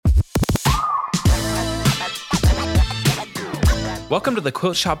Welcome to the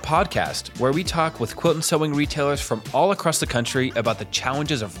Quilt Shop Podcast, where we talk with quilt and sewing retailers from all across the country about the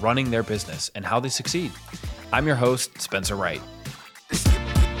challenges of running their business and how they succeed. I'm your host, Spencer Wright.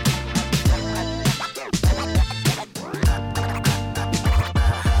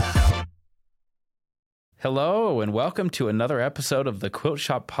 Hello, and welcome to another episode of the Quilt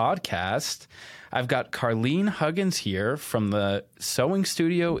Shop Podcast. I've got Karleen Huggins here from the sewing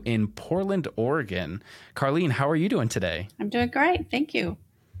studio in Portland, Oregon. Karleen, how are you doing today? I'm doing great. Thank you.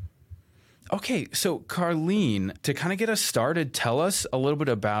 Okay, so Karleen, to kind of get us started, tell us a little bit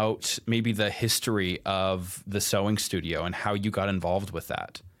about maybe the history of the sewing studio and how you got involved with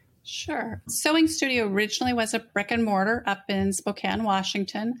that. Sure. Sewing studio originally was a brick and mortar up in Spokane,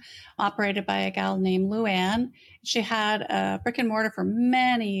 Washington, operated by a gal named Luann. She had a brick and mortar for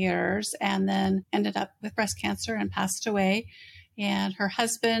many years and then ended up with breast cancer and passed away. And her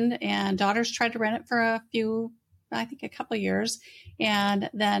husband and daughters tried to rent it for a couple of years, and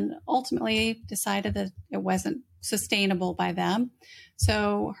then ultimately decided that it wasn't sustainable by them.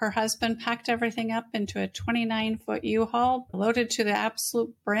 So her husband packed everything up into a 29-foot U-Haul, loaded to the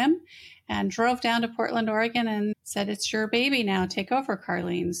absolute brim, and drove down to Portland, Oregon and said, "It's your baby now. Take over,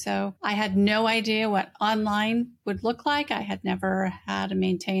 Karleen." So I had no idea what online would look like. I had never had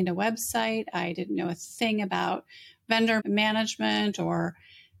maintained a website. I didn't know a thing about vendor management or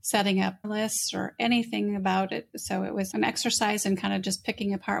setting up lists or anything about it. So it was an exercise in kind of just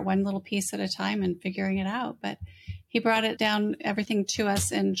picking apart one little piece at a time and figuring it out. But he brought it down, everything to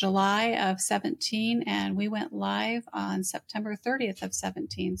us in July of 17, and we went live on September 30th of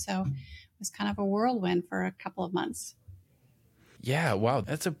 17. So it was kind of a whirlwind for a couple of months. Yeah, wow,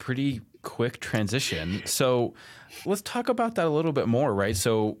 that's a pretty quick transition. So let's talk about that a little bit more, right?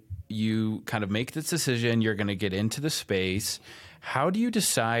 So you kind of make this decision, you're going to get into the space. How do you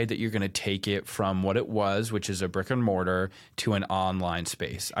decide that you're going to take it from what it was, which is a brick and mortar, to an online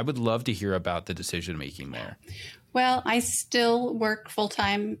space? I would love to hear about the decision making there. Well, I still work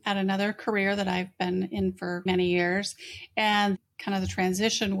full-time at another career that I've been in for many years. And kind of the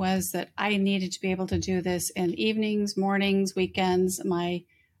transition was that I needed to be able to do this in evenings, mornings, weekends, my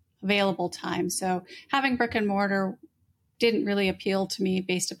available time. So having brick and mortar didn't really appeal to me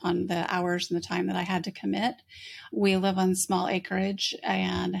based upon the hours and the time that I had to commit. We live on small acreage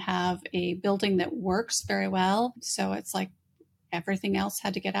and have a building that works very well. So it's like everything else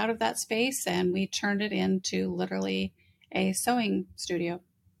had to get out of that space, and we turned it into literally a sewing studio.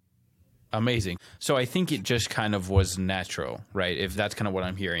 Amazing. So I think it just kind of was natural, right? If that's kind of what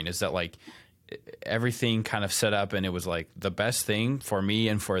I'm hearing, is that like everything kind of set up and it was like the best thing for me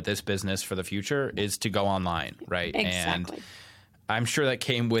and for this business for the future is to go online, right? Exactly. And I'm sure that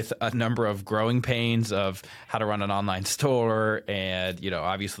came with a number of growing pains of how to run an online store and,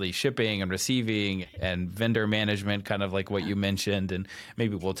 obviously shipping and receiving and vendor management, kind of like what you mentioned. And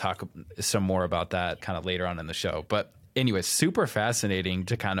maybe we'll talk some more about that kind of later on in the show. But anyway, super fascinating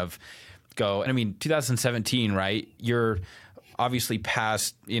to kind of go. And I mean, 2017, right? You're obviously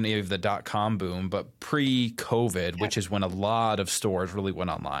past any of the .com boom, but pre-COVID, which is when a lot of stores really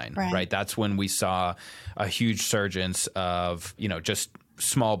went online, right? That's when we saw a huge surgence of, just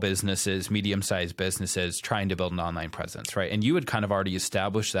small businesses, medium-sized businesses trying to build an online presence, right? And you had kind of already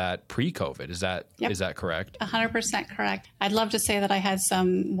established that pre-COVID. Is that correct? 100% correct. I'd love to say that I had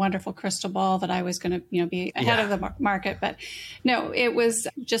some wonderful crystal ball that I was going to, be ahead of the market, but no, it was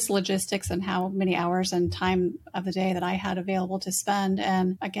just logistics and how many hours and time of the day that I had available to spend.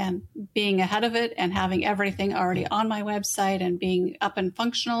 And again, being ahead of it and having everything already on my website and being up and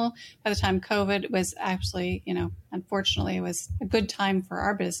functional by the time COVID was actually, unfortunately, it was a good time for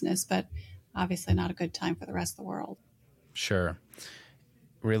our business, but obviously not a good time for the rest of the world. Sure.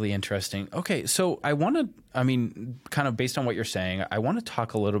 Really interesting. Okay. So kind of based on what you're saying, I want to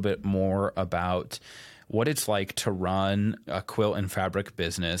talk a little bit more about what it's like to run a quilt and fabric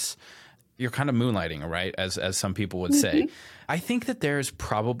business. You're kind of moonlighting, right? As some people would say. I think that there's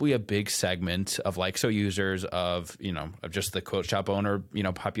probably a big segment of so users of just the quilt shop owner,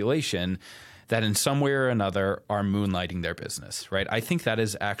 population that in some way or another are moonlighting their business, right? I think that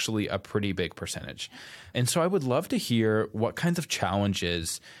is actually a pretty big percentage. And so I would love to hear what kinds of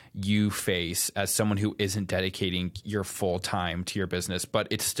challenges you face as someone who isn't dedicating your full time to your business, but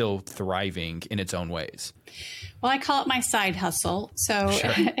it's still thriving in its own ways. Well, I call it my side hustle. So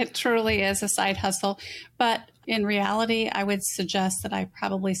Sure. It truly is a side hustle. But in reality, I would suggest that I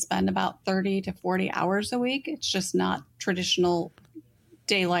probably spend about 30 to 40 hours a week. It's just not traditional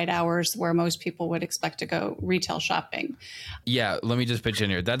daylight hours where most people would expect to go retail shopping. Yeah, let me just pitch in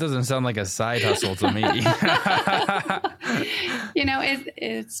here. That doesn't sound like a side hustle to me.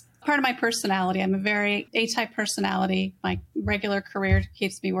 It's part of my personality. I'm a very A-type personality. My regular career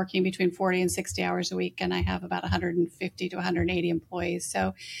keeps me working between 40 and 60 hours a week, and I have about 150 to 180 employees.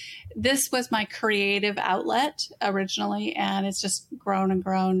 So this was my creative outlet originally, and it's just grown and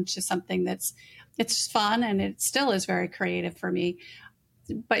grown to something it's fun, and it still is very creative for me.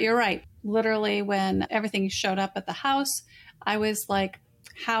 But you're right. Literally, when everything showed up at the house, I was like,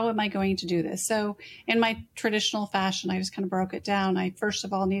 how am I going to do this? So in my traditional fashion, I just kind of broke it down. I first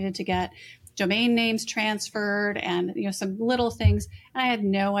of all needed to get domain names transferred and some little things. And I had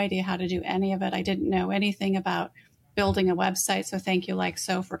no idea how to do any of it. I didn't know anything about building a website. So thank you,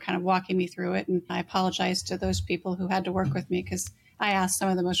 for kind of walking me through it. And I apologize to those people who had to work with me because I asked some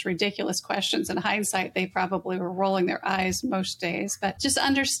of the most ridiculous questions. In hindsight, they probably were rolling their eyes most days. But just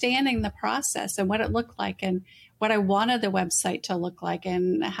understanding the process and what it looked like and what I wanted the website to look like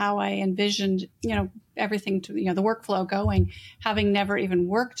and how I envisioned, everything to, the workflow going, having never even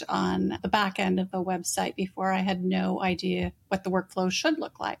worked on the back end of a website before, I had no idea what the workflow should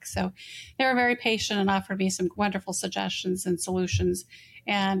look like. So they were very patient and offered me some wonderful suggestions and solutions.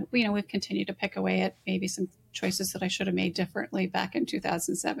 And, we've continued to pick away at maybe some choices that I should have made differently back in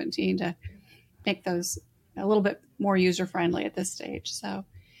 2017 to make those a little bit more user-friendly at this stage. So,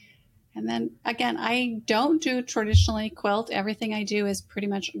 and then again, I don't do traditionally quilt. Everything I do is pretty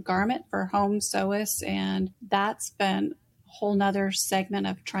much garment for home sewists. And that's been a whole nother segment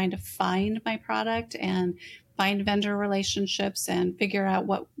of trying to find my product and find vendor relationships and figure out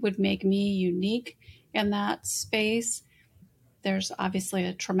what would make me unique in that space. There's obviously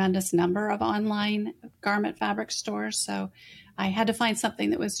a tremendous number of online garment fabric stores. So I had to find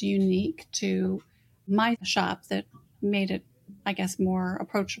something that was unique to my shop that made it, I guess, more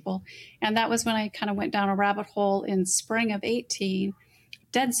approachable. And that was when I kind of went down a rabbit hole in spring of 18,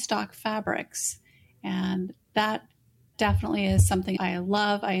 dead stock fabrics. And that definitely is something I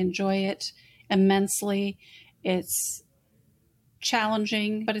love. I enjoy it immensely. It's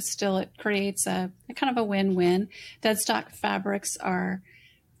challenging, but it creates a kind of a win-win. Dead stock fabrics are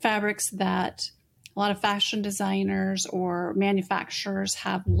fabrics that a lot of fashion designers or manufacturers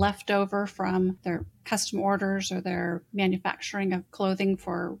have left over from their custom orders or their manufacturing of clothing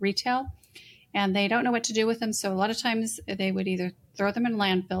for retail, and they don't know what to do with them. So a lot of times they would either throw them in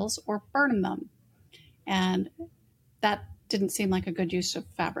landfills or burn them. And that didn't seem like a good use of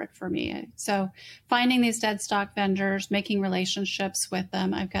fabric for me. So finding these dead stock vendors, making relationships with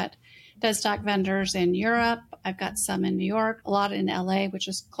them. I've got dead stock vendors in Europe. I've got some in New York, a lot in LA, which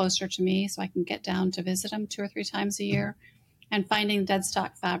is closer to me, so I can get down to visit them 2 or 3 times a year. And finding dead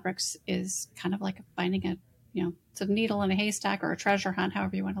stock fabrics is kind of like finding it's a needle in a haystack or a treasure hunt,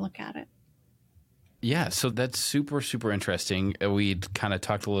 however you want to look at it. Yeah, so that's super, super interesting. We'd kind of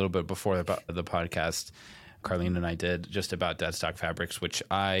talked a little bit before about the podcast, Karleen and I did, just about dead stock fabrics, which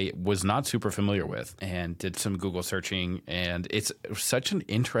I was not super familiar with, and did some Google searching. And it's such an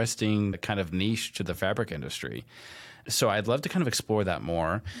interesting kind of niche to the fabric industry. So I'd love to kind of explore that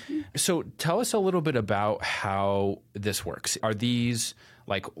more. Mm-hmm. So tell us a little bit about how this works. Are these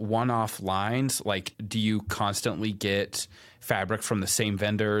like one-off lines? Like, do you constantly get fabric from the same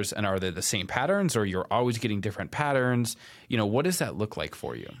vendors, and are they the same patterns, or you're always getting different patterns? What does that look like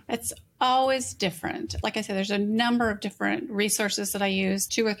for you? It's always different. Like I said, there's a number of different resources that I use.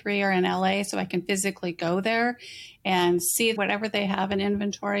 2 or 3 are in LA, so I can physically go there and see whatever they have in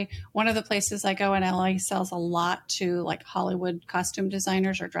inventory. One of the places I go in LA sells a lot to like Hollywood costume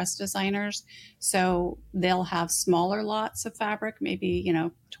designers or dress designers. So they'll have smaller lots of fabric, maybe,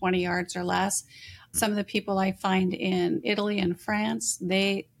 20 yards or less. Some of the people I find in Italy and France,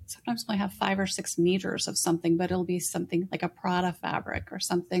 they sometimes only have 5 or 6 meters of something, but it'll be something like a Prada fabric or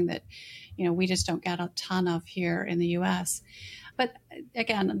something that, we just don't get a ton of here in the US. But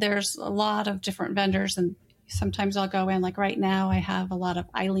again, there's a lot of different vendors, and sometimes I'll go in, like right now I have a lot of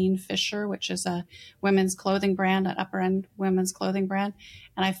Eileen Fisher, which is a women's clothing brand, an upper end women's clothing brand.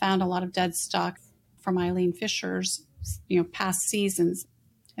 And I found a lot of dead stock from Eileen Fisher's, past seasons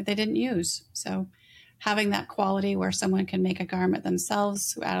that they didn't use. So having that quality where someone can make a garment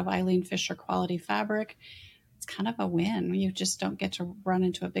themselves out of Eileen Fisher quality fabric, it's kind of a win. You just don't get to run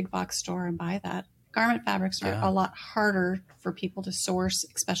into a big box store and buy that. Garment fabrics are a lot harder for people to source,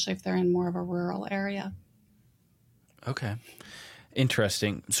 especially if they're in more of a rural area. Okay.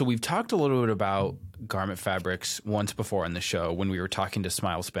 Interesting. So we've talked a little bit about garment fabrics once before on the show when we were talking to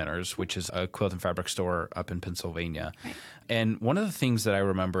Smile Spinners, which is a quilt and fabric store up in Pennsylvania. Right. And one of the things that I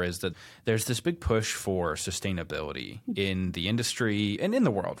remember is that there's this big push for sustainability in the industry and in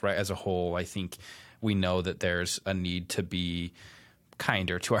the world, right, as a whole. I think we know that there's a need to be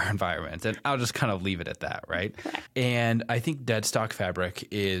kinder to our environment. And I'll just kind of leave it at that, right? Correct. And I think dead stock fabric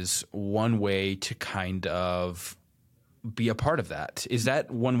is one way to kind of be a part of that. Is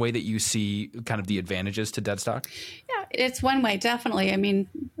that one way that you see kind of the advantages to dead stock? Yeah, it's one way, definitely. I mean,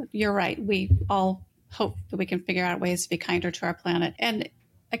 you're right. We all hope that we can figure out ways to be kinder to our planet. And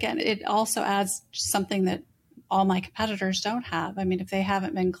again, it also adds something that all my competitors don't have. I mean, if they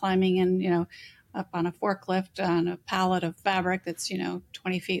haven't been climbing in, up on a forklift on a pallet of fabric that's, 20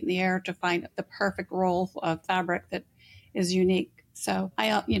 feet in the air to find the perfect roll of fabric that is unique. So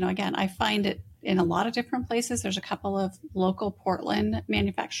I find it in a lot of different places. There's a couple of local Portland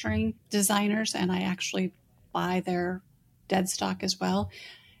manufacturing designers, and I actually buy their dead stock as well.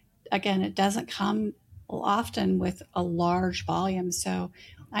 Again, it doesn't come often with a large volume. So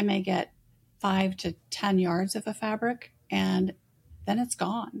I may get 5 to 10 yards of a fabric, and then it's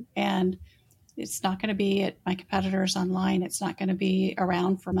gone. And it's not going to be at my competitors online. It's not going to be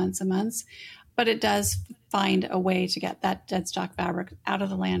around for months and months, but it does find a way to get that dead stock fabric out of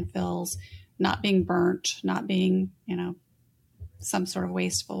the landfills, not being burnt, not being, some sort of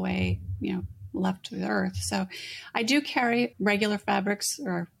wasteful way, left to the earth. So I do carry regular fabrics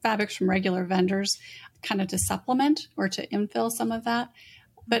or fabrics from regular vendors kind of to supplement or to infill some of that.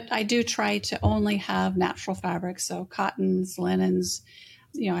 But I do try to only have natural fabrics. So cottons, linens,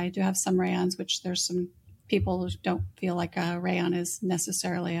 I do have some rayons, which there's some people who don't feel like a rayon is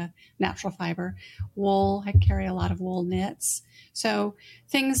necessarily a natural fiber. Wool, I carry a lot of wool knits. So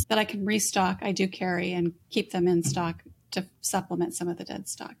things that I can restock, I do carry and keep them in stock to supplement some of the dead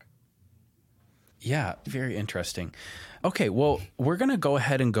stock. Yeah, very interesting. Okay, well, we're going to go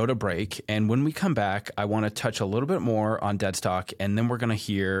ahead and go to break. And when we come back, I want to touch a little bit more on dead stock, and then we're going to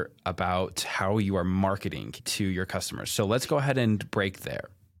hear about how you are marketing to your customers. So let's go ahead and break there.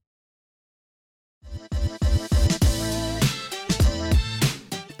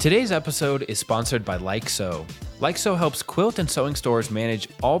 Today's episode is sponsored by Like So. Like So helps quilt and sewing stores manage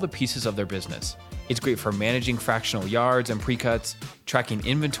all the pieces of their business. It's great for managing fractional yards and pre-cuts, tracking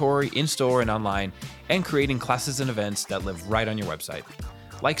inventory in-store and online, and creating classes and events that live right on your website.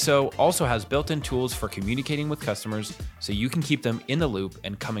 Like So also has built-in tools for communicating with customers so you can keep them in the loop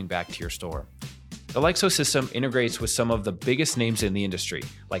and coming back to your store. The Like So system integrates with some of the biggest names in the industry,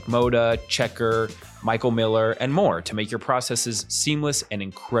 like Moda, Checker, Michael Miller, and more to make your processes seamless and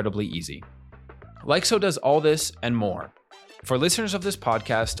incredibly easy. Like So does all this and more. For listeners of this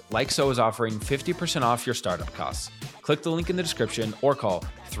podcast, Like So is offering 50% off your startup costs. Click the link in the description or call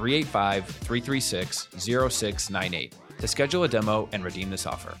 385-336-0698 to schedule a demo and redeem this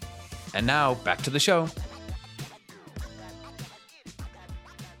offer. And now, back to the show.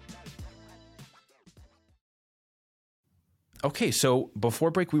 Okay, so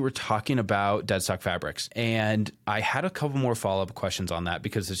before break, we were talking about dead stock fabrics, and I had a couple more follow-up questions on that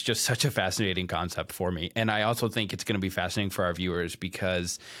because it's just such a fascinating concept for me. And I also think it's going to be fascinating for our viewers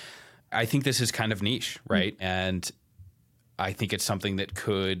because I think this is kind of niche, right? Mm-hmm. And I think it's something that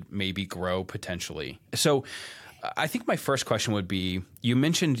could maybe grow potentially. So I think my first question would be, you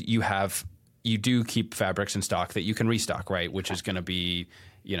mentioned you do keep fabrics in stock that you can restock, right? Which is going to be,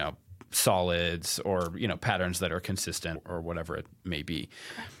 solids or, patterns that are consistent or whatever it may be.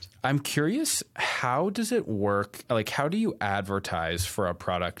 Correct. I'm curious, how does it work? Like, how do you advertise for a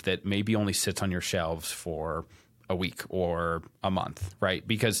product that maybe only sits on your shelves for a week or a month, right?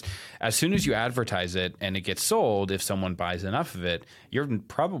 Because as soon as you advertise it and it gets sold, if someone buys enough of it, you're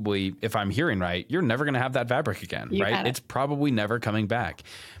probably, if I'm hearing right, you're never going to have that fabric again, right? It's probably never coming back.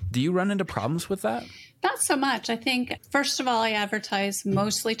 Do you run into problems with that? Not so much. I think, first of all, I advertise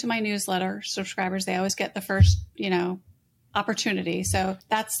mostly to my newsletter subscribers. They always get the first, opportunity. So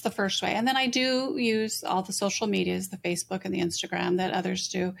that's the first way. And then I do use all the social medias, the Facebook and the Instagram that others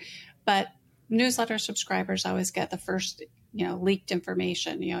do. But newsletter subscribers always get the first, leaked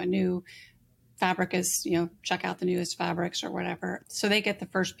information, a new fabric is, check out the newest fabrics or whatever. So they get the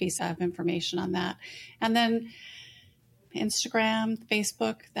first piece of information on that. And then Instagram,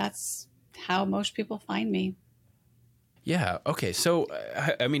 Facebook, that's how most people find me. Yeah. Okay. So,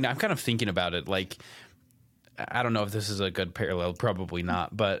 I'm kind of thinking about it. Like, I don't know if this is a good parallel, probably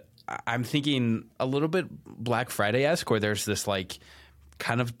not, but I'm thinking a little bit Black Friday-esque, where there's this like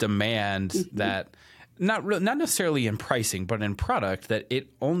kind of demand that not necessarily in pricing, but in product that it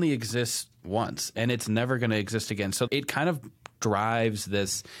only exists once and it's never going to exist again. So it kind of drives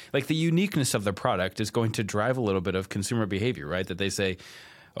this, like the uniqueness of the product is going to drive a little bit of consumer behavior, right? That they say,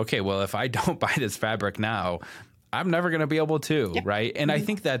 okay, well, if I don't buy this fabric now, I'm never going to be able to, yep. Right? And I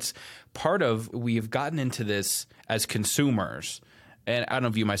think that's part of, we've gotten into this as consumers, and I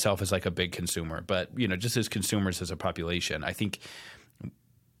don't view myself as like a big consumer, but, just as consumers as a population, I think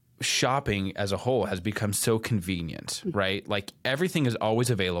shopping as a whole has become so convenient, right? Like everything is always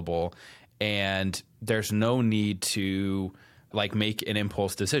available and there's no need to like make an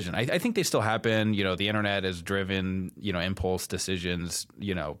impulse decision. I think they still happen. You know, the internet has driven, you know, impulse decisions,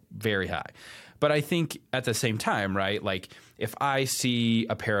 you know, very high. But I think at the same time, right, like if I see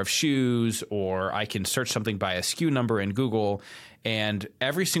a pair of shoes or I can search something by a SKU number in Google and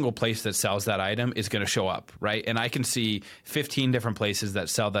every single place that sells that item is going to show up, right? And I can see 15 different places that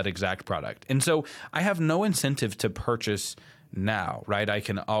sell that exact product. And so I have no incentive to purchase now, right? I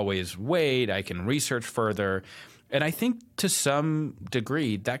can always wait. I can research further. And I think to some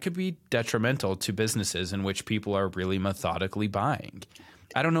degree that could be detrimental to businesses in which people are really methodically buying.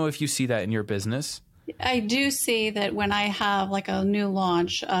 I don't know if you see that in your business. I do see that when I have like a new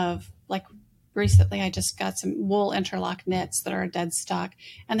launch of like recently I just got some wool interlock knits that are a dead stock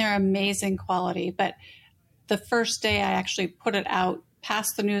and they're amazing quality. But the first day I actually put it out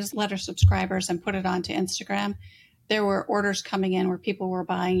past the newsletter subscribers and put it onto Instagram, there were orders coming in where people were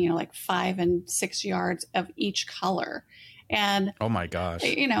buying, you know, like 5 and 6 yards of each color. And oh my gosh,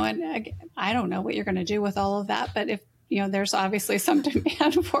 you know, and I don't know what you're going to do with all of that, but if, you know, there's obviously some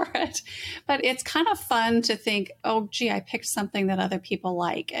demand for it, but it's kind of fun to think, oh, gee, I picked something that other people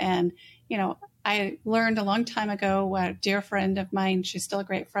like. And, you know, I learned a long time ago, a dear friend of mine, she's still a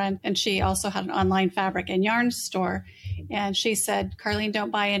great friend, and she also had an online fabric and yarn store. And she said, Karleen,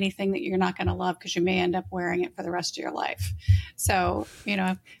 don't buy anything that you're not going to love because you may end up wearing it for the rest of your life. So, you know,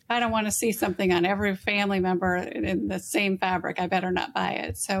 if I don't want to see something on every family member in the same fabric, I better not buy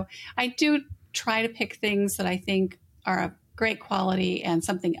it. So I do try to pick things that I think are of great quality and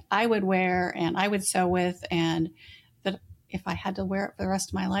something I would wear and I would sew with, and that if I had to wear it for the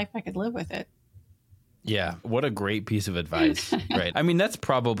rest of my life, I could live with it. Yeah. What a great piece of advice, right? I mean, that's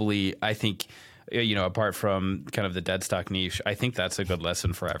probably, I think, you know, apart from kind of the dead stock niche, I think that's a good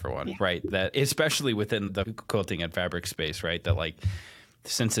lesson for everyone, right? That especially within the quilting and fabric space, right? That like,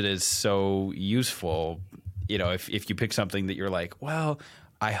 since it is so useful, you know, if you pick something that you're like, well,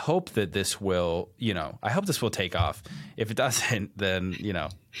 I hope that this will, you know, I hope this will take off. If it doesn't, then, you know,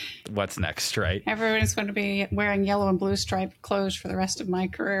 what's next, right? Everyone's going to be wearing yellow and blue striped clothes for the rest of my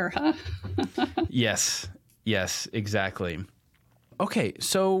career, huh? Yes, exactly. Okay,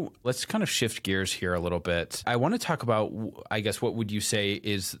 so let's kind of shift gears here a little bit. I want to talk about, I guess, what would you say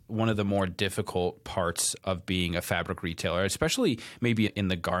is one of the more difficult parts of being a fabric retailer, especially maybe in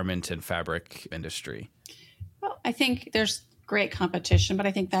the garment and fabric industry? Well, I think there's great competition, but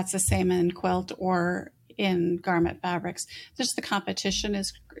I think that's the same in quilt or in garment fabrics. Just the competition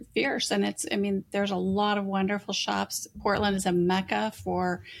is fierce, and there's a lot of wonderful shops. Portland is a mecca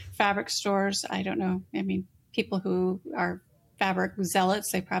for fabric stores. I don't know. I mean, people who are fabric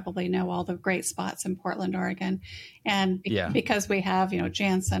zealots, they probably know all the great spots in Portland, Oregon. And because we have, you know,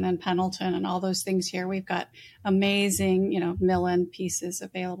 Jansen and Pendleton and all those things here, we've got amazing, you know, mill-in pieces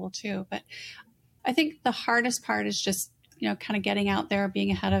available too. But I think the hardest part is just, you know, kind of getting out there,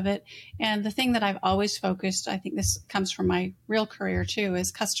 being ahead of it. And the thing that I've always focused, I think this comes from my real career too,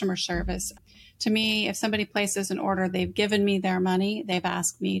 is customer service. To me, if somebody places an order, they've given me their money, they've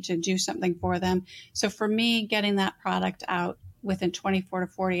asked me to do something for them. So for me, getting that product out within 24 to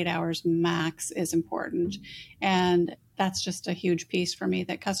 48 hours max is important. And that's just a huge piece for me,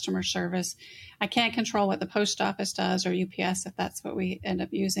 that customer service. I can't control what the post office does or UPS if that's what we end up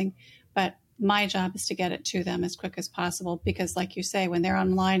using, but my job is to get it to them as quick as possible, because like you say, when they're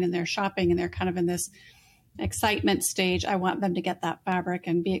online and they're shopping and they're kind of in this excitement stage, I want them to get that fabric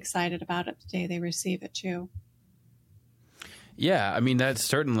and be excited about it the day they receive it too. Yeah, I mean, that's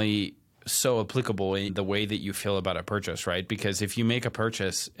certainly so applicable in the way that you feel about a purchase, right? Because if you make a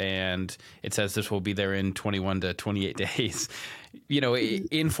purchase and it says this will be there in 21 to 28 days, you know,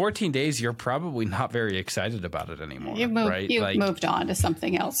 in 14 days, you're probably not very excited about it anymore, right? You've moved on to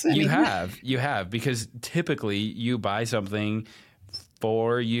something else. You have, because typically you buy something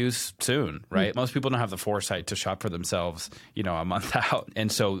for use soon, right? Most people don't have the foresight to shop for themselves, you know, a month out.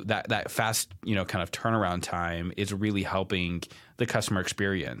 And so that fast, you know, kind of turnaround time is really helping the customer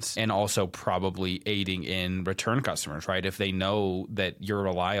experience, and also probably aiding in return customers, right? If they know that you're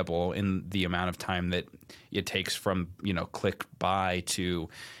reliable in the amount of time that it takes from, you know, click buy to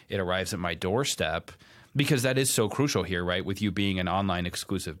it arrives at my doorstep, because that is so crucial here, right? With you being an online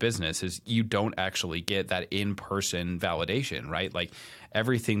exclusive business, is you don't actually get that in-person validation, right? Like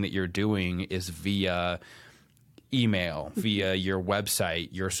everything that you're doing is via email, via your website,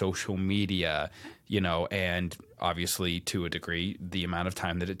 your social media, you know, and obviously to a degree, the amount of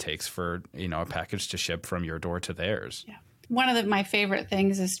time that it takes for, you know, a package to ship from your door to theirs. Yeah. One of my favorite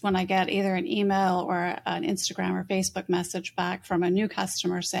things is when I get either an email or an Instagram or Facebook message back from a new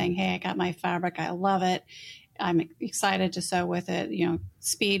customer saying, hey, I got my fabric. I love it. I'm excited to sew with it.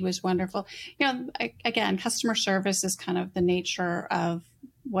 Speed was wonderful. Again, customer service is kind of the nature of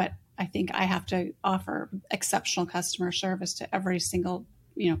what I think I have to offer: exceptional customer service to every single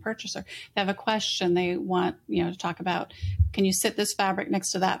purchaser. They have a question they want, to talk about. Can you sit this fabric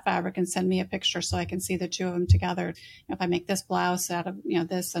next to that fabric and send me a picture so I can see the two of them together? If I make this blouse out of,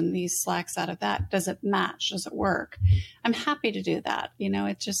 this and these slacks out of that, does it match? Does it work? I'm happy to do that.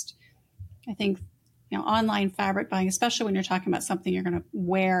 I think, online fabric buying, especially when you're talking about something you're going to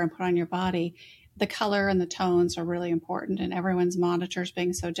wear and put on your body, the color and the tones are really important, and everyone's monitors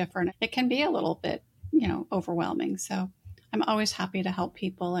being so different, it can be a little bit, overwhelming. So I'm always happy to help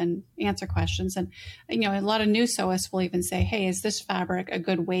people and answer questions. And, a lot of new sewists will even say, hey, is this fabric a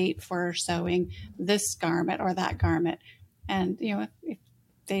good weight for sewing this garment or that garment? And, if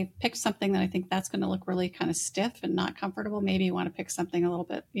they pick something that I think that's going to look really kind of stiff and not comfortable, maybe you want to pick something a little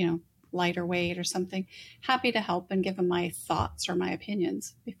bit, lighter weight or something. Happy to help and give them my thoughts or my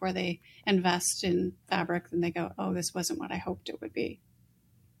opinions before they invest in fabric and they go, oh, this wasn't what I hoped it would be.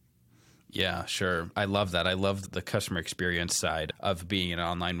 Yeah, sure. I love that. I love the customer experience side of being an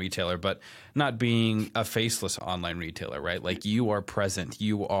online retailer, but not being a faceless online retailer, right? Like, you are present.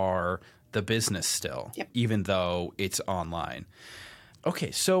 You are the business still, yep, even though it's online.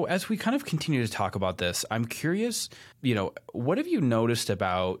 Okay, so as we kind of continue to talk about this, I'm curious, what have you noticed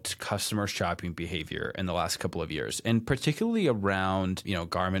about customer shopping behavior in the last couple of years, and particularly around,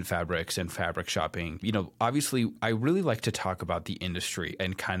 garment fabrics and fabric shopping? Obviously, I really like to talk about the industry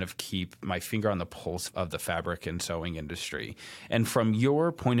and kind of keep my finger on the pulse of the fabric and sewing industry. And from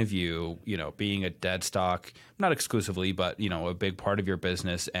your point of view, being a dead stock, not exclusively, but, a big part of your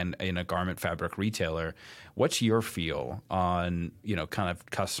business and in a garment fabric retailer, what's your feel on, kind of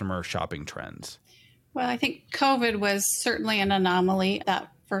customer shopping trends? Well, I think COVID was certainly an anomaly.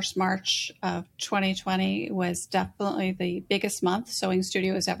 That first March of 2020 was definitely the biggest month Sewing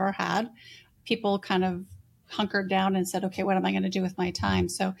Studio has ever had. People kind of hunkered down and said, okay, what am I going to do with my time?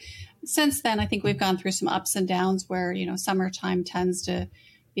 So since then, I think we've gone through some ups and downs where, summertime tends to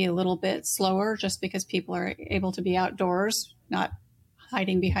be a little bit slower just because people are able to be outdoors, not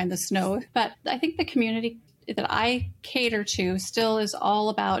hiding behind the snow. But I think the community that I cater to still is all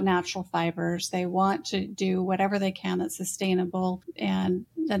about natural fibers. They want to do whatever they can that's sustainable. And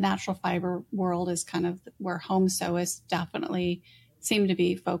the natural fiber world is kind of where home sewists definitely seem to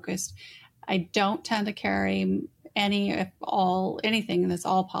be focused. I don't tend to carry anything that's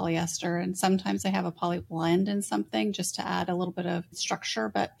all polyester. And sometimes I have a poly blend in something just to add a little bit of structure.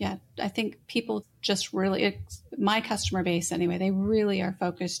 But yeah, I think people just really, my customer base anyway, they really are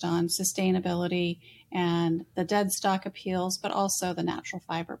focused on sustainability, and the dead stock appeals, but also the natural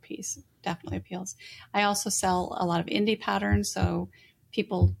fiber piece definitely appeals. I also sell a lot of indie patterns, so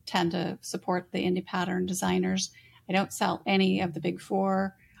people tend to support the indie pattern designers. I don't sell any of the big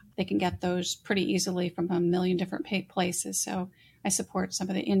four. They can get those pretty easily from a million different places. So I support some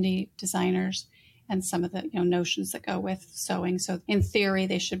of the indie designers and some of the notions that go with sewing. So in theory,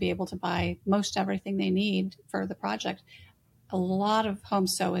 they should be able to buy most everything they need for the project. A lot of home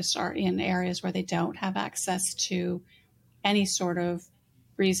sewists are in areas where they don't have access to any sort of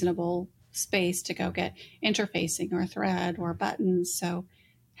reasonable space to go get interfacing or thread or buttons. So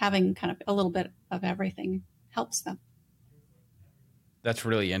having kind of a little bit of everything helps them. That's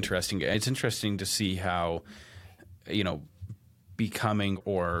really interesting. It's interesting to see how, becoming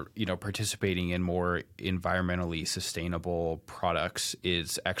or, participating in more environmentally sustainable products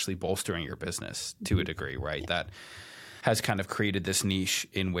is actually bolstering your business to a degree, right? That has kind of created this niche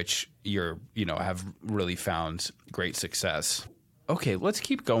in which you're, have really found great success. Okay, let's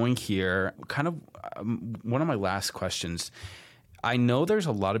keep going here. Kind of one of my last questions. I know there's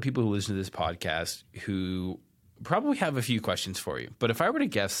a lot of people who listen to this podcast who probably have a few questions for you. But if I were to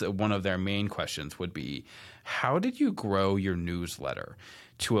guess that one of their main questions would be, how did you grow your newsletter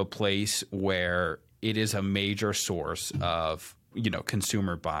to a place where it is a major source of,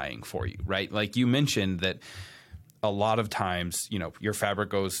 consumer buying for you, right? Like you mentioned that a lot of times, your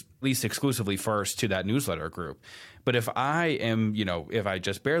fabric goes at least exclusively first to that newsletter group. But if I am, if I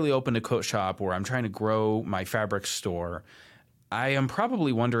just barely opened a coat shop or I'm trying to grow my fabric store, I am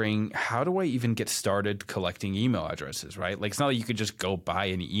probably wondering, how do I even get started collecting email addresses, right? Like, it's not like you could just go buy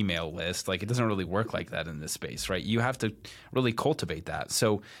an email list. Like, it doesn't really work like that in this space, right? You have to really cultivate that.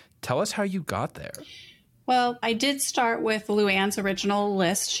 So tell us how you got there. Well, I did start with Luann's original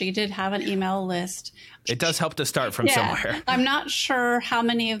list. She did have an email list. It does help to start from somewhere. I'm not sure how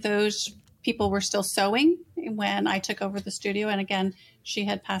many of those people were still sewing when I took over the studio. And again, she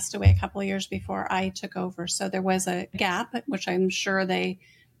had passed away a couple of years before I took over. So there was a gap, which I'm sure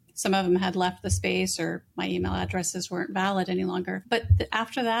some of them had left the space or my email addresses weren't valid any longer. But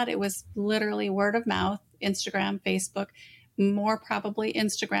after that, it was literally word of mouth, Instagram, Facebook, more probably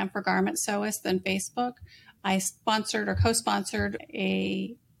Instagram for garment sewists than Facebook. I sponsored or co-sponsored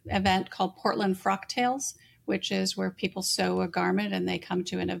a event called Portland Frock Tales, which is where people sew a garment and they come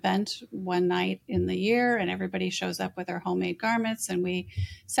to an event one night in the year and everybody shows up with their homemade garments and we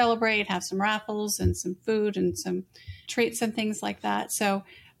celebrate, have some raffles and some food and some treats and things like that. So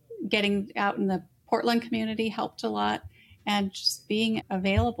getting out in the Portland community helped a lot, and just being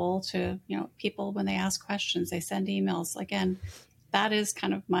available to, people when they ask questions, they send emails. Again, that is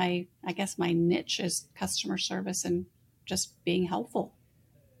kind of my niche is customer service and just being helpful.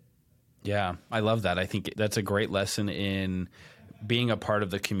 Yeah, I love that. I think that's a great lesson in being a part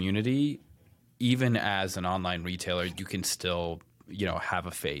of the community. Even as an online retailer, you can still, have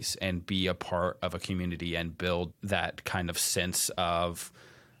a face and be a part of a community and build that kind of sense of,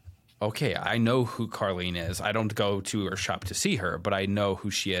 okay, I know who Karleen is. I don't go to her shop to see her, but I know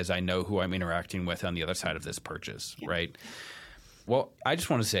who she is. I know who I'm interacting with on the other side of this purchase, right? Well, I just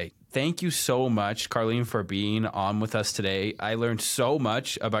want to say thank you so much, Karleen, for being on with us today. I learned so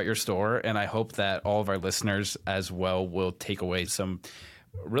much about your store, and I hope that all of our listeners as well will take away some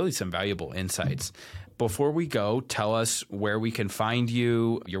valuable insights. Before we go, tell us where we can find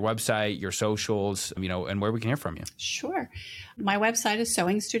you, your website, your socials, and where we can hear from you. Sure. My website is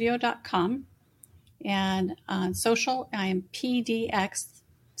sewingstudio.com, and on social, I am PDX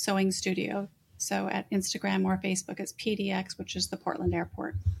Sewing Studio. So at Instagram or Facebook, it's PDX, which is the Portland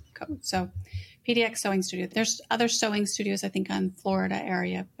Airport code. So PDX Sewing Studio. There's other sewing studios, I think, on Florida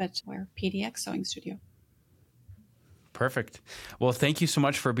area, but we're PDX Sewing Studio. Perfect. Well, thank you so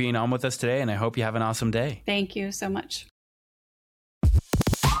much for being on with us today, and I hope you have an awesome day. Thank you so much.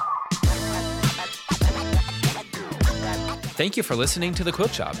 Thank you for listening to The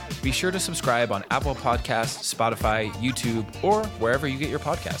Quilt Shop. Be sure to subscribe on Apple Podcasts, Spotify, YouTube, or wherever you get your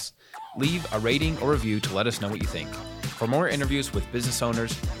podcasts. Leave a rating or review to let us know what you think. For more interviews with business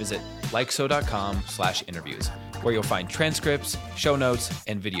owners, visit likesew.com/interviews, where you'll find transcripts, show notes,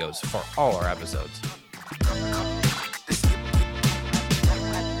 and videos for all our episodes.